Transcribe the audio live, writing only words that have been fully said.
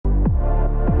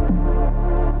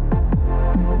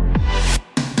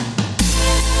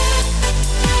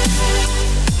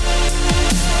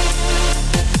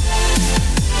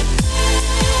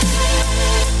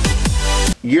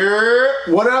Yeah,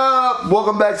 what up?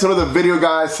 Welcome back to another video,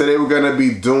 guys. Today we're gonna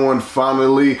be doing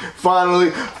finally,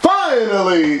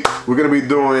 we're gonna be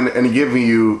doing and giving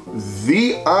you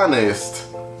the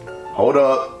honest,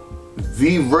 the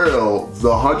real, the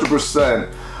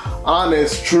 100%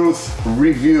 honest truth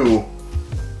review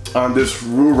on this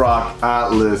Ruroc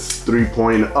Atlas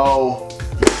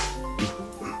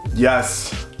 3.0.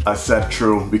 Yes, I said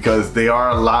true because there are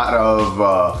a lot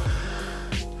of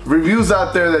reviews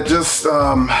out there that just,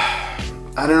 I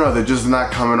don't know, they're just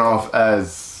not coming off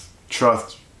as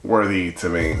trustworthy to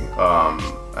me.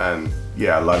 And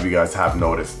yeah, a lot of you guys have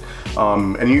noticed.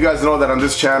 And you guys know that on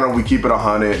this channel, we keep it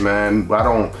 100, man. I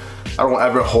don't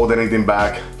ever hold anything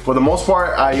back. For the most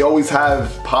part, I always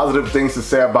have positive things to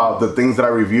say about the things that I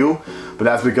review. But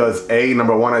that's because A,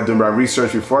 number one, I do my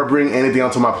research before I bring anything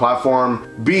onto my platform.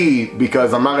 B,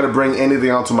 because I'm not gonna bring anything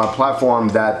onto my platform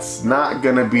that's not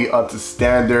gonna be up to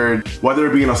standard. Whether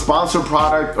it be in a sponsored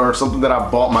product or something that I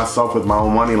bought myself with my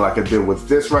own money like I did with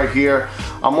this right here.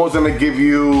 I'm always gonna give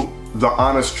you the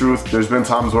honest truth. There's been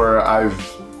times where I've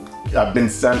been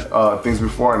sent things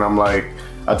before and I'm like,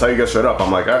 I tell you guys straight up,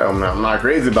 I'm like, I'm not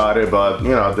crazy about it, but you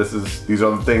know, these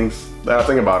are the things that I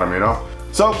think about them, you know?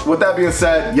 So with that being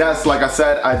said, yes, like I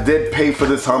said, I did pay for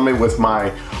this helmet with my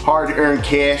hard-earned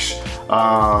cash.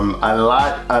 A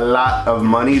lot of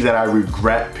money that I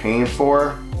regret paying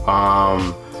for.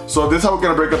 So this is how we're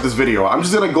gonna break up this video. I'm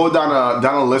just gonna go down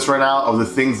a list right now of the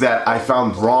things that I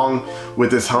found wrong with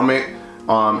this helmet.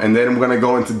 And then I'm gonna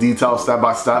go into detail step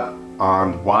by step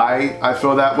on why I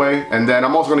feel that way. And then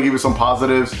I'm also gonna give you some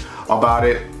positives about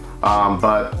it.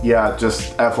 But yeah,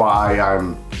 just FYI,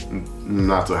 I'm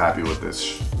not too happy with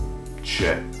this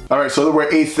shit. All right, so there were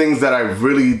 8 things that I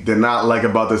really did not like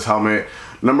about this helmet.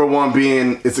 Number 1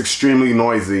 being it's extremely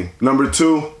noisy. Number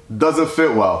 2, doesn't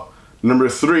fit well. Number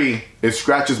 3, it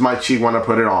scratches my cheek when I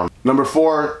put it on. Number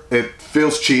 4, it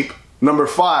feels cheap. Number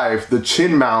 5, the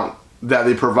chin mount that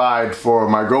they provide for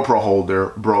my GoPro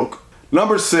holder broke.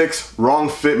 Number 6, wrong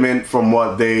fitment from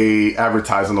what they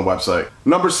advertise on the website.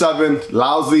 Number 7,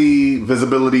 lousy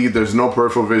visibility, there's no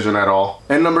peripheral vision at all.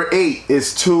 And number 8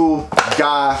 is too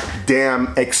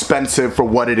goddamn expensive for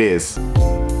what it is.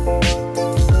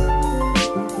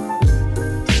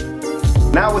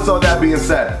 Now with all that being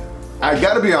said, I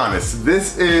gotta be honest,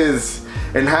 this is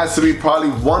and has to be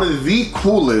probably one of the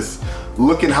coolest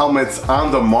looking helmets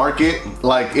on the market.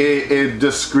 Like it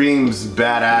just screams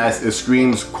badass, it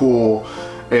screams cool,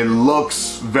 it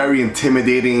looks very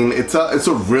intimidating. It's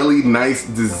a really nice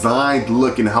designed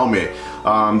looking helmet.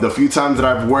 The few times that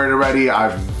I've worn it already,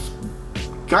 I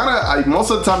most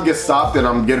of the time get stopped and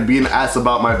I'm being asked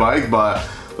about my bike, but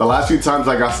the last few times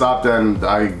I got stopped and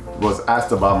I was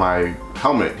asked about my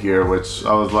helmet here, which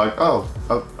I was like, oh,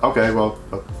 okay, well,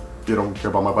 you don't care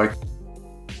about my bike.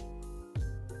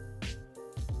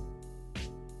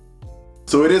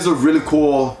 So it is a really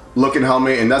cool looking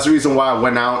helmet, and that's the reason why I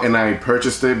went out and I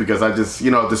purchased it, because I just, you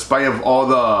know, despite of all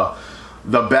the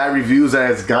bad reviews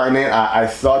that it's gotten it, I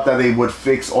thought that they would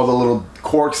fix all the little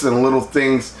quirks and little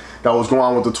things that was going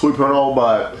on with the 2.0,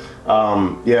 but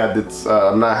yeah,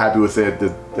 I'm not happy with it.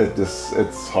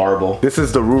 It's horrible. This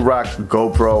is the Ruroc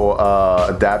GoPro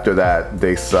adapter that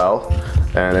they sell,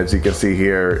 and as you can see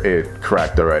here, it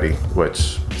cracked already,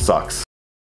 which sucks.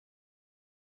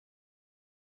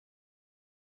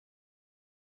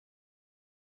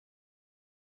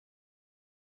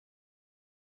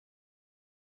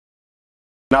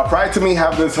 Now, prior to me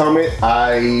having this helmet,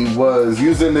 I was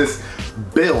using this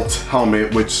built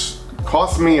helmet, which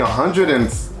cost me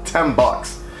 110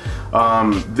 bucks.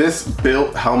 This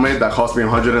built helmet that cost me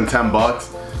 110 bucks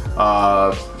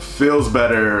feels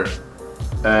better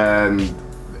and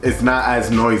it's not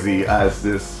as noisy as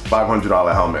this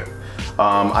 $500 helmet.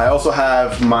 I also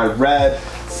have my red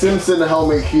Simpson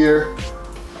helmet here,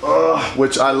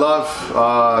 which I love.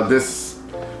 I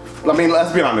mean,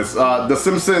 let's be honest, the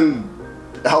Simpson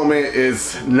helmet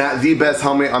is not the best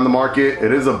helmet on the market.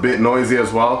 It is a bit noisy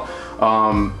as well.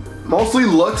 Mostly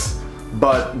looks,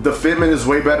 but the fitment is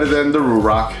way better than the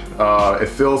Ruroc. It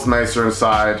feels nicer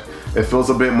inside. It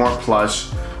feels a bit more plush.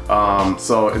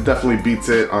 So it definitely beats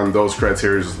it on those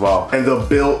criteria as well. And the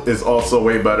build is also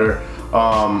way better.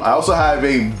 I also have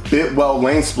a Bitwell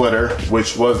lane splitter,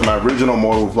 which was my original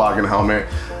motor vlogging helmet.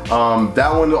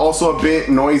 That one is also a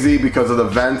bit noisy because of the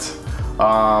vent.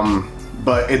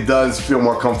 But it does feel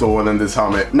more comfortable than this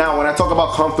helmet. Now, when I talk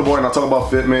about comfortable and I talk about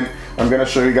fitment, I'm gonna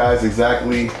show you guys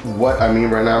exactly what I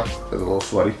mean right now. It's a little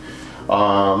sweaty.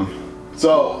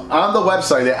 So on the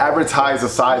website, they advertise the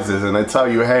sizes and they tell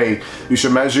you, hey, you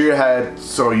should measure your head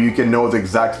so you can know the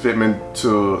exact fitment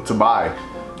to buy.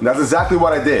 And that's exactly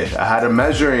what I did. I had a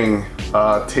measuring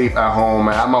tape at home.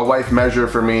 I had my wife measure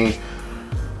for me,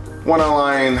 went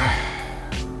online,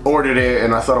 ordered it,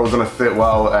 and I thought it was gonna fit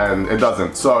well, and it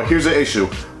doesn't. So here's the issue.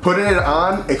 Putting it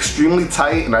on extremely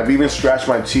tight, and I've even scratched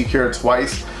my cheek here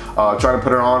twice trying to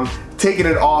put it on. Taking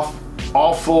it off,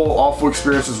 awful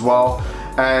experience as well.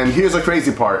 And here's the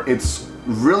crazy part. It's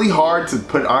really hard to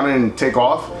put on and take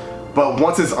off, but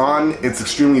once it's on, it's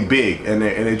extremely big, and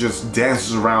it just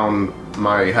dances around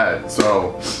my head.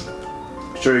 So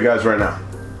I'll show you guys right now.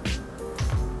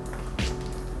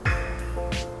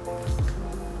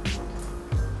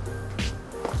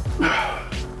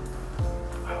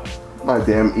 My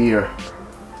damn ear.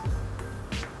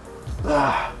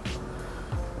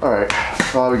 Alright,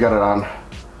 so we got it on.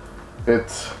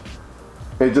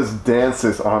 It just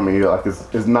dances on me, like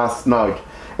it's not snug.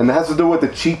 And it has to do with the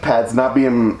cheek pads not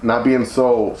being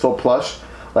so plush.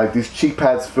 Like, these cheek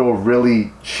pads feel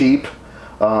really cheap.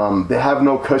 They have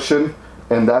no cushion,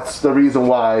 and that's the reason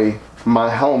why my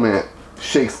helmet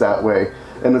shakes that way.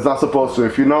 And it's not supposed to.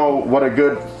 If you know what a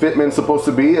good fitment's supposed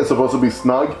to be, it's supposed to be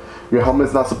snug. Your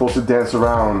helmet's not supposed to dance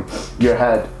around your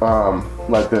head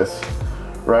like this,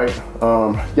 right?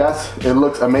 Yes, it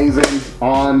looks amazing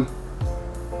on.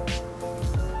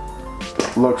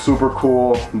 Looks super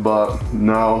cool, but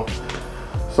no.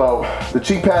 So the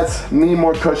cheek pads need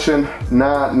more cushion,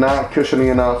 not cushiony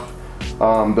enough.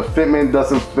 The fitment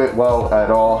doesn't fit well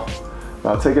at all.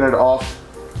 Now taking it off,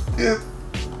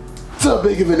 it's a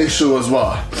big of an issue as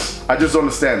well. I just don't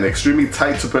understand. They're extremely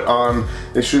tight to put on,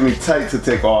 extremely tight to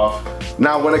take off.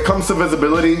 Now when it comes to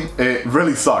visibility, it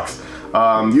really sucks.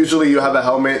 Usually you have a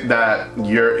helmet that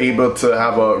you're able to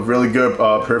have a really good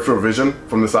peripheral vision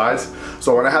from the sides.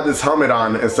 So when I had this helmet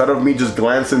on, instead of me just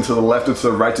glancing to the left or to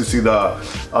the right to see the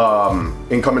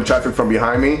incoming traffic from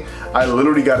behind me, I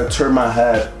literally got to turn my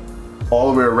head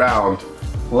all the way around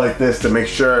like this to make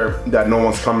sure that no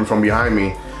one's coming from behind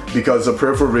me, because the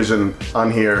peripheral vision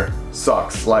on here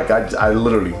sucks. Like I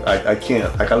literally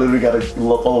can't. Like I literally got to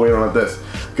look all the way around like this,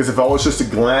 because if I was just to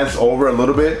glance over a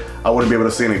little bit, I wouldn't be able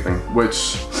to see anything,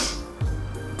 which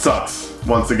sucks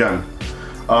once again.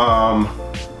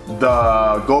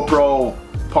 The GoPro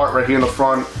part right here in the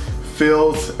front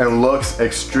feels and looks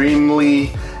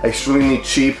extremely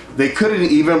cheap. They couldn't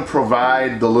even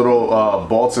provide the little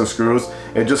bolts and screws.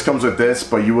 It just comes with this,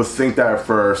 but you would think that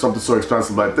for something so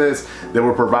expensive like this, they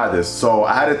would provide this. So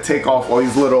I had to take off all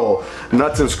these little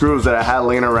nuts and screws that I had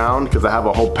laying around, because I have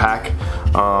a whole pack,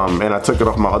 and I took it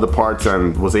off my other parts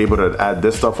and was able to add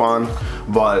this stuff on.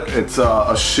 But it's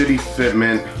a shitty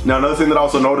fitment. Now another thing that I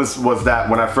also noticed was that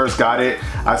when I first got it,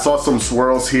 I saw some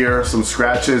swirls here, some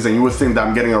scratches, and you would think that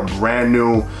I'm getting a brand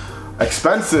new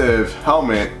expensive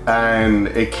helmet, and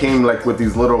it came like with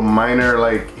these little minor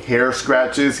like hair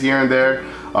scratches here and there.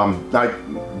 Like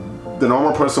the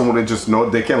normal person wouldn't just know,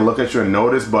 they can't look at you and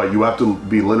notice, but you have to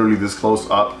be literally this close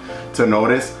up to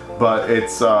notice. But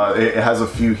it's it has a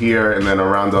few here and then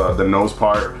around the nose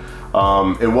part.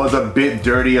 It was a bit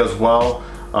dirty as well.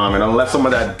 And I left some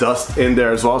of that dust in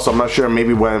there as well, so I'm not sure,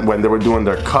 maybe when they were doing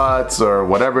their cuts or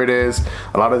whatever it is,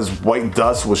 a lot of this white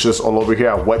dust was just all over here.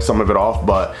 I wiped some of it off,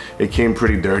 but it came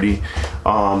pretty dirty.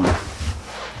 I'm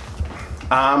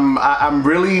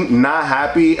really not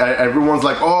happy. Everyone's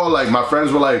like, oh, like my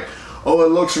friends were like, oh,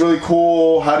 it looks really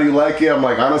cool, how do you like it? I'm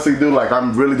like, honestly dude, like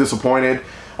I'm really disappointed.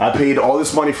 I paid all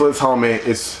this money for this helmet.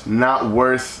 It's not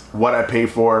worth what I paid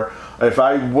for. If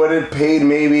I would have paid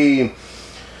maybe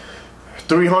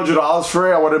 $300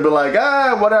 for it, I would have been like,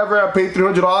 whatever, I paid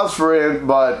 $300 for it.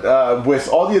 But with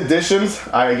all the additions,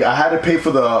 I had to pay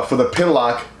for the pin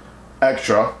lock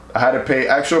extra. I had to pay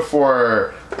extra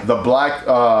for the blacked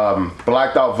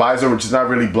out visor, which is not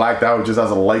really blacked out, it just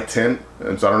has a light tint.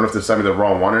 And so I don't know if they sent me the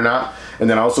wrong one or not. And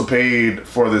then I also paid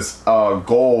for this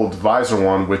gold visor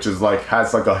one, which is like,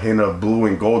 has like a hint of blue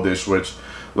and goldish, which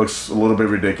looks a little bit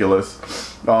ridiculous.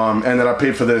 And then I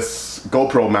paid for this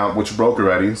GoPro mount, which broke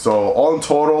already. So all in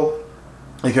total,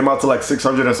 it came out to like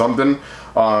 600 and something.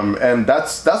 And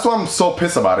that's why I'm so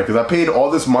pissed about it, because I paid all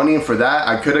this money, and for that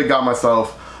I could have got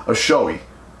myself a Shoei.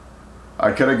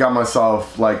 I could have got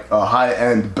myself like a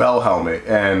high-end Bell helmet,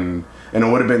 and it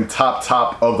would have been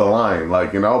top of the line,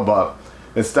 like, you know. But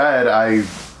instead I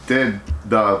did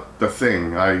the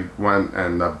thing. I went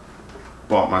and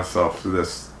bought myself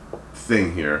this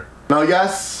thing here. Now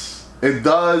yes, it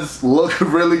does look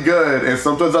really good, and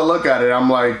sometimes I look at it, I'm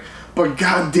like, but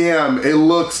goddamn, it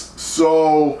looks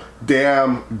so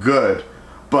damn good.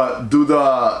 But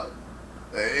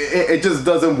it just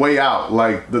doesn't weigh out.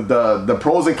 Like the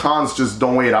pros and cons just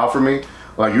don't weigh it out for me.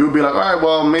 Like you would be like, all right,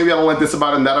 well maybe I don't like this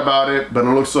about it and that about it, but it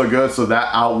looks so good, so that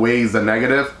outweighs the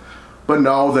negative. But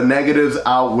no, the negatives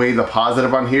outweigh the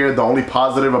positive on here. The only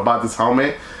positive about this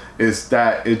helmet is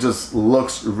that it just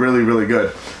looks really, really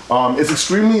good. It's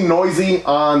extremely noisy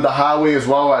on the highway as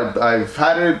well. I've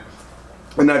had it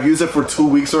and I've used it for 2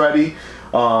 weeks already.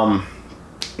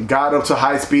 Got up to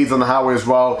high speeds on the highway as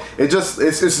well.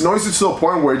 It's noisy to a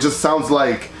point where it just sounds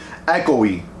like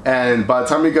echoey. And by the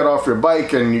time you get off your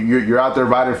bike and you're out there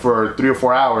riding for 3 or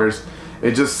 4 hours,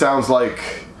 it just sounds like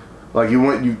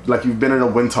you've been in a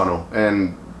wind tunnel.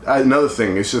 And another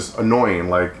thing, it's just annoying.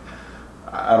 Like,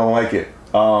 I don't like it.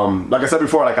 Like I said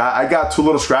before, like I got 2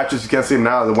 little scratches. You can't see them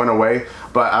now. They went away,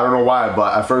 but I don't know why.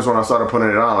 But at first when I started putting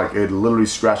it on, like it literally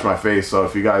scratched my face. So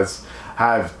if you guys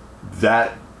have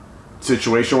that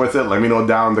situation with it, let me know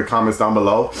down in the comments down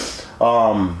below.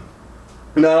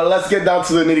 Now let's get down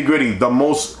to the nitty gritty. The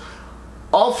most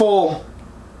awful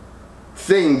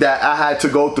thing that I had to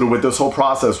go through with this whole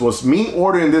process was me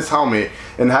ordering this helmet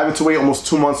and having to wait almost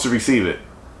 2 months to receive it,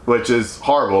 which is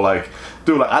horrible. Like,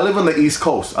 dude, like I live on the East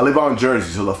Coast. I live out in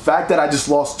Jersey, so the fact that I just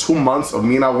lost 2 months of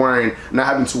me not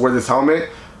having to wear this helmet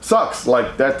sucks.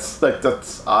 Like that's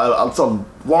a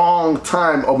long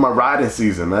time of my riding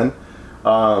season, man.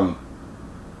 I'm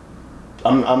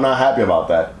not happy about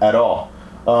that at all.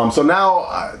 So now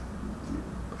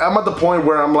I'm at the point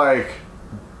where I'm like,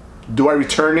 do I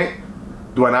return it?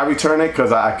 Do I not return it?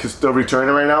 Because I could still return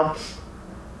it right now.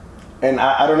 And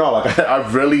I don't know, like I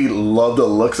really love the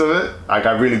looks of it. Like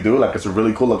I really do. Like it's a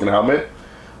really cool looking helmet,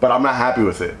 but I'm not happy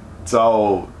with it.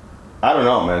 So I don't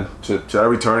know, man. Should I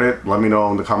return it? Let me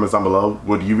know in the comments down below.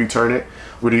 Would you return it?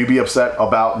 Would you be upset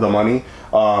about the money?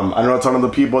 I know a ton of the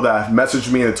people that have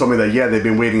messaged me and told me that yeah, they've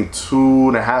been waiting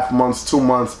 2.5 months, 2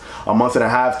 months, a month and a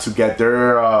half to get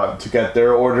their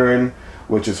order in,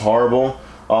 which is horrible.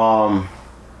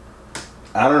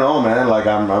 I don't know, man. Like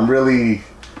I'm really,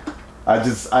 I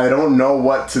don't know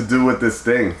what to do with this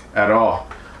thing at all.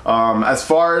 As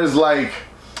far as like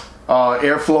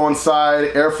airflow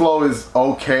inside, airflow is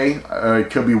okay.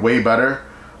 It could be way better.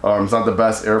 It's not the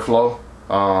best airflow.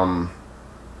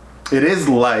 It is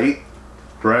light,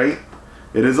 right?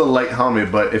 It is a light helmet,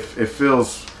 but it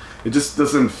just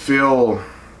doesn't feel,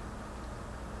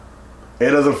 it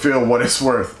doesn't feel what it's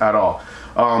worth at all.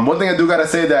 One thing I do gotta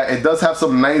say that it does have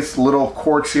some nice little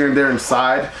corks here and there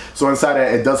inside. So inside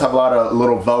it does have a lot of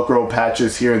little Velcro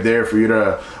patches here and there for you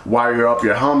to wire up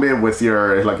your helmet with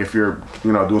your, like if you're,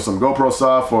 you know, doing some GoPro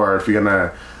stuff, or if you're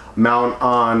gonna mount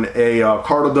on a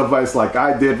cardinal device like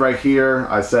I did right here.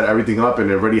 I set everything up and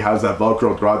it already has that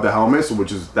Velcro throughout the helmet, so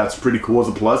that's pretty cool as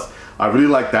a plus. I really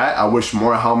like that. I wish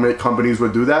more helmet companies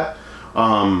would do that.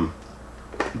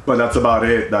 But that's about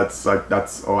it. That's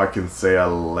all I can say I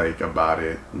like about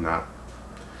it. Not.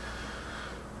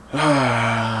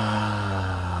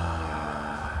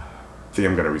 See,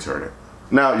 I'm gonna return it.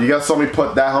 Now you guys saw me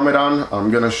put that helmet on.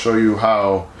 I'm gonna show you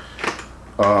how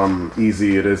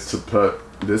easy it is to put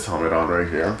this helmet on right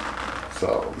here.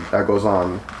 So that goes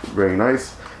on very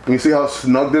nice. And you see how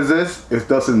snug this is? It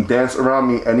doesn't dance around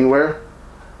me anywhere,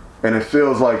 and it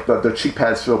feels like the cheek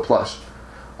pads feel plush.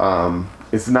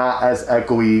 It's not as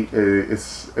echoey,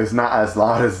 it's not as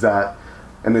loud as that,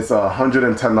 and it's a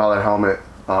 $110 helmet.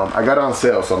 I got it on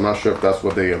sale, so I'm not sure if that's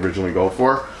what they originally go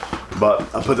for, but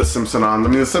I put the Simpson on. I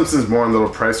mean, the Simpson's more on the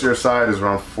little pricier side, is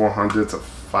around 400 to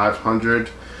 500.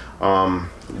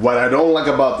 What I don't like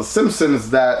about the Simpson is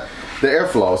that the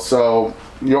airflow. So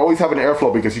you always have an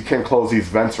airflow because you can't close these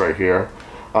vents right here.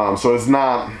 So it's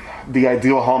not the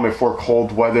ideal helmet for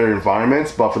cold weather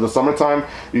environments, but for the summertime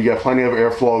you get plenty of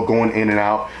airflow going in and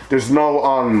out. There's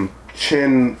no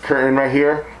chin curtain right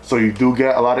here, so you do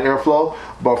get a lot of airflow,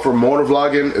 but for motor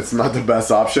vlogging it's not the best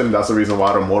option. That's the reason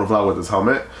why I don't motor vlog with this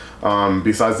helmet.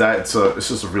 Besides that, it's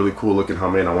just a really cool looking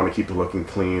helmet. I want to keep it looking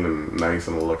clean and nice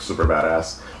and look super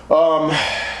badass.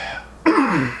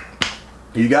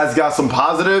 You guys got some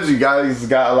positives, you guys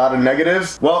got a lot of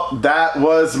negatives. Well, that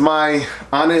was my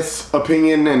honest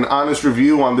opinion and honest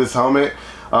review on this helmet.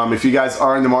 If you guys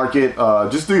are in the market,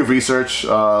 just do your research.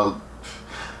 I'm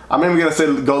even gonna say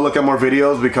go look at more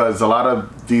videos, because a lot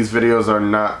of these videos are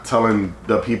not telling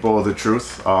the people the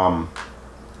truth.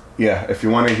 Yeah, if you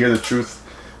want to hear the truth,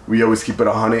 we always keep it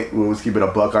 100. We always keep it a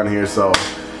buck on here. So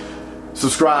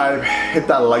subscribe, hit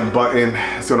that like button.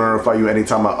 It's gonna notify you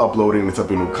anytime I upload any type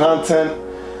of new content.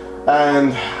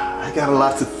 And I got a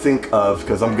lot to think of,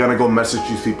 because I'm gonna go message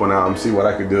these people now and see what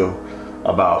I could do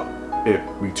about it,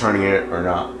 returning it or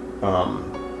not.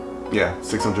 Yeah,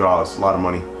 $600, a lot of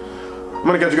money. I'm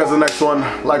gonna catch you guys in the next one.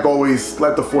 Like always,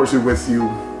 let the force be with you.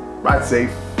 Ride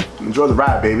safe. Enjoy the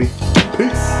ride, baby.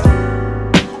 Peace.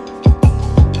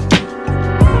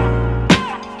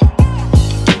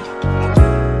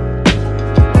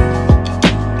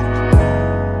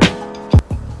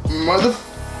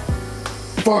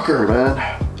 motherfucker,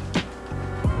 man.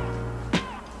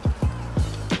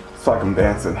 It's like I'm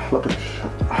dancing. Look at this shit.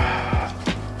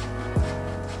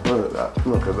 Look at that,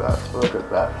 look at that, look at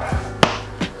that.